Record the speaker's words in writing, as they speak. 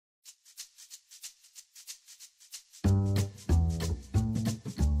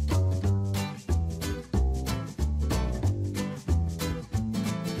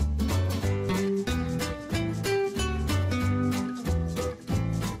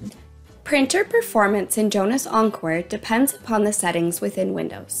Printer performance in Jonas Encore depends upon the settings within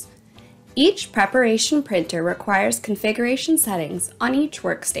Windows. Each preparation printer requires configuration settings on each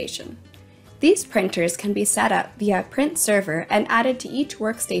workstation. These printers can be set up via Print Server and added to each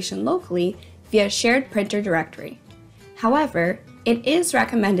workstation locally via Shared Printer Directory. However, it is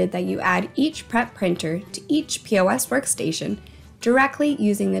recommended that you add each prep printer to each POS workstation directly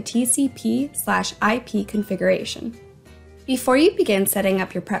using the TCP/IP configuration. Before you begin setting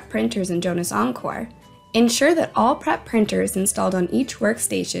up your prep printers in Jonas Encore, ensure that all prep printers installed on each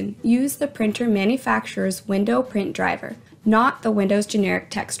workstation use the printer manufacturer's window print driver, not the Windows generic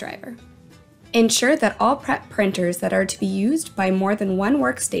text driver. Ensure that all prep printers that are to be used by more than one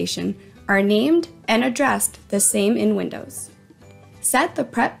workstation are named and addressed the same in Windows. Set the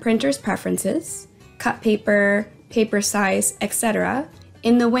prep printer's preferences, cut paper, paper size, etc.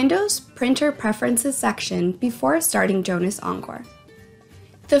 in the Windows Printer Preferences section before starting Jonas Encore.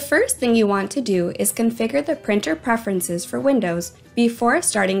 The first thing you want to do is configure the printer preferences for Windows before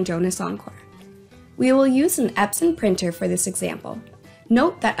starting Jonas Encore. We will use an Epson printer for this example.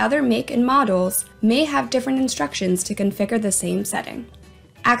 Note that other make and models may have different instructions to configure the same setting.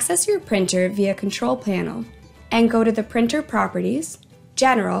 Access your printer via Control Panel and go to the Printer Properties,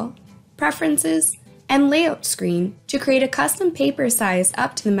 General, Preferences, and Layout screen to create a custom paper size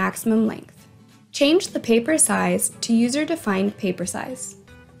up to the maximum length. Change the paper size to user-defined paper size.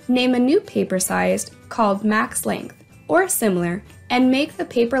 Name a new paper size called Max Length or similar and make the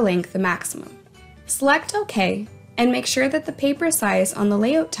paper length the maximum. Select OK and make sure that the paper size on the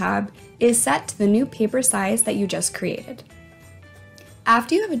Layout tab is set to the new paper size that you just created.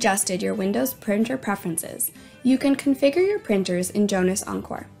 After you have adjusted your Windows printer preferences, you can configure your printers in Jonas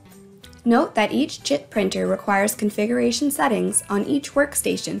Encore. Note that each chip printer requires configuration settings on each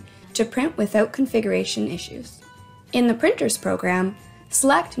workstation to print without configuration issues. In the Printers program,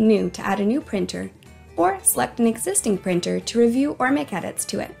 select New to add a new printer, or select an existing printer to review or make edits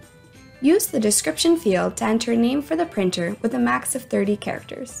to it. Use the description field to enter a name for the printer with a max of 30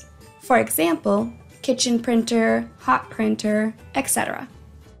 characters. For example, kitchen printer, hot printer, etc.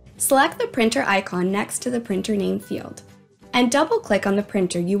 Select the printer icon next to the printer name field, and double-click on the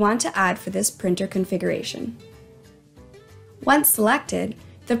printer you want to add for this printer configuration. Once selected,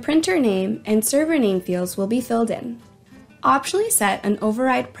 the printer name and server name fields will be filled in. Optionally set an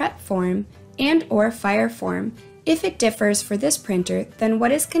override prep form and/or fire form if it differs for this printer than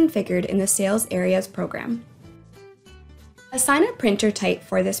what is configured in the Sales Areas program. Assign a printer type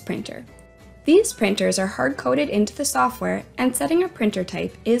for this printer. These printers are hard-coded into the software and setting a printer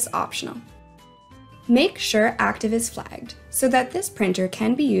type is optional. Make sure Active is flagged so that this printer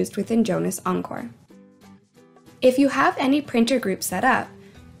can be used within Jonas Encore. If you have any printer group set up,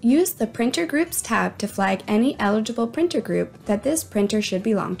 use the Printer Groups tab to flag any eligible printer group that this printer should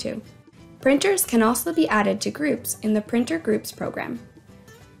belong to. Printers can also be added to groups in the Printer Groups program.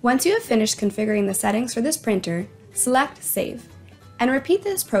 Once you have finished configuring the settings for this printer, select Save, and repeat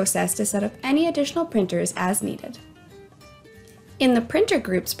this process to set up any additional printers as needed. In the Printer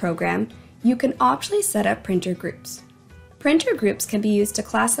Groups program, you can optionally set up printer groups. Printer groups can be used to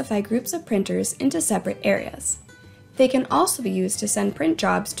classify groups of printers into separate areas. They can also be used to send print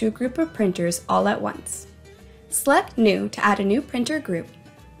jobs to a group of printers all at once. Select New to add a new printer group,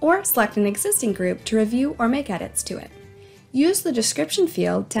 or select an existing group to review or make edits to it. Use the description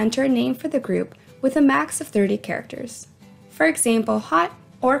field to enter a name for the group with a max of 30 characters. For example, hot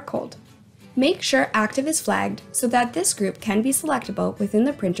or cold. Make sure Active is flagged so that this group can be selectable within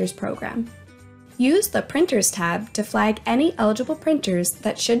the Printers program. Use the Printers tab to flag any eligible printers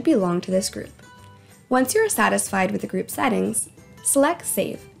that should belong to this group. Once you are satisfied with the group settings, select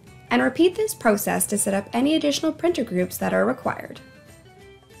Save, and repeat this process to set up any additional printer groups that are required.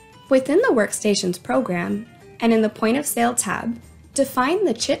 Within the Workstations program, and in the Point of Sale tab, define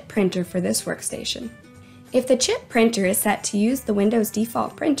the chip printer for this workstation. If the chip printer is set to use the Windows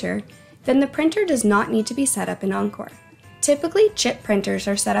default printer, then the printer does not need to be set up in Encore. Typically, chip printers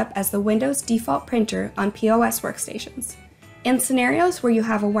are set up as the Windows default printer on POS workstations. In scenarios where you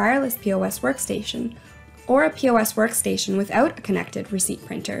have a wireless POS workstation, or a POS workstation without a connected receipt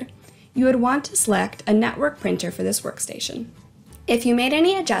printer, you would want to select a network printer for this workstation. If you made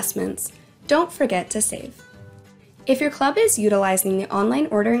any adjustments, don't forget to save. If your club is utilizing the online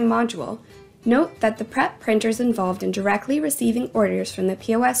ordering module, note that the prep printers involved in directly receiving orders from the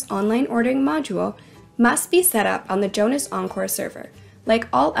POS online ordering module must be set up on the Jonas Encore server, like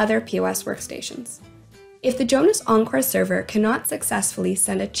all other POS workstations. If the Jonas Encore server cannot successfully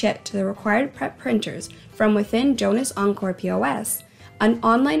send a chip to the required prep printers from within Jonas Encore POS, an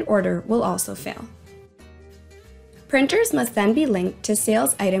online order will also fail. Printers must then be linked to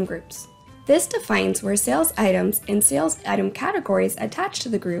sales item groups. This defines where sales items and sales item categories attached to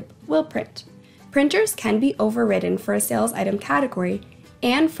the group will print. Printers can be overridden for a sales item category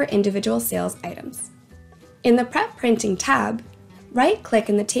and for individual sales items. In the Prep Printing tab, right-click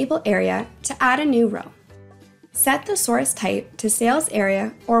in the table area to add a new row. Set the source type to Sales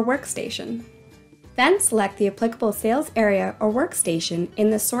Area or Workstation. Then select the applicable sales area or workstation in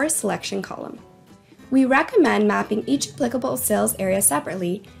the source selection column. We recommend mapping each applicable sales area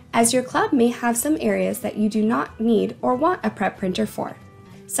separately, as your club may have some areas that you do not need or want a prep printer for,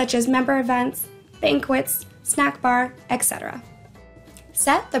 such as member events, banquets, snack bar, etc.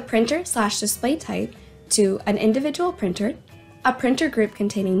 Set the printer/display type to an individual printer, a printer group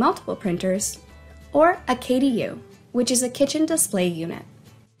containing multiple printers, or a KDU, which is a kitchen display unit.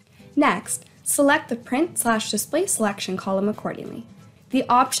 Next, select the Print/Display selection column accordingly. The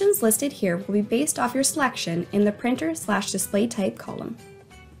options listed here will be based off your selection in the Printer/Display type column.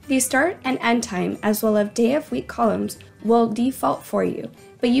 The start and end time as well as day of week columns will default for you,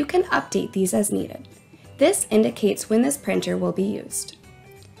 but you can update these as needed. This indicates when this printer will be used.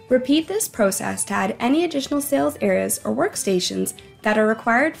 Repeat this process to add any additional sales areas or workstations that are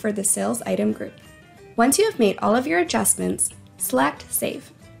required for the sales item group. Once you have made all of your adjustments, select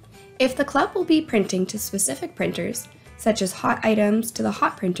Save. If the club will be printing to specific printers, such as hot items to the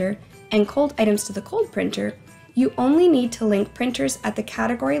hot printer and cold items to the cold printer, you only need to link printers at the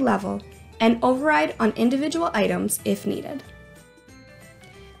category level and override on individual items if needed.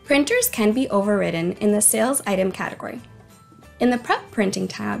 Printers can be overridden in the sales item category. In the Prep Printing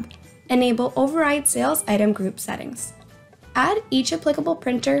tab, enable Override Sales Item Group settings. Add each applicable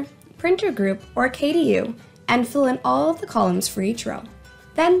printer, printer group, or KDU and fill in all of the columns for each row.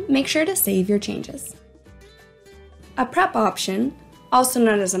 Then make sure to save your changes. A prep option, also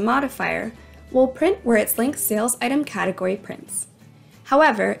known as a modifier, will print where its linked sales item category prints.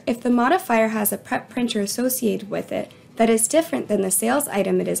 However, if the modifier has a prep printer associated with it that is different than the sales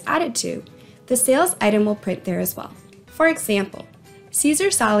item it is added to, the sales item will print there as well. For example,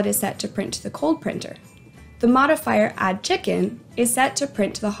 Caesar salad is set to print to the cold printer. The modifier Add Chicken is set to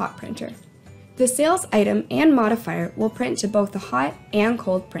print to the hot printer. The sales item and modifier will print to both the hot and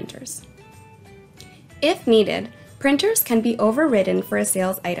cold printers. If needed, printers can be overridden for a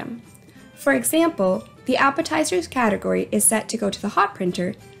sales item. For example, the appetizers category is set to go to the hot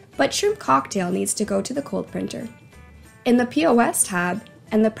printer, but shrimp cocktail needs to go to the cold printer. In the POS tab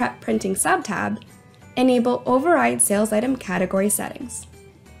and the Prep Printing sub-tab, enable Override Sales Item Category settings.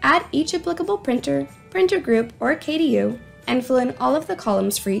 Add each applicable printer, printer group, or KDU and fill in all of the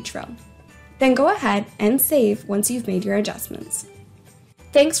columns for each row. Then go ahead and save once you've made your adjustments.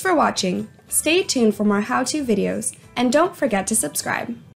 Thanks for watching. Stay tuned for more how-to videos and don't forget to subscribe.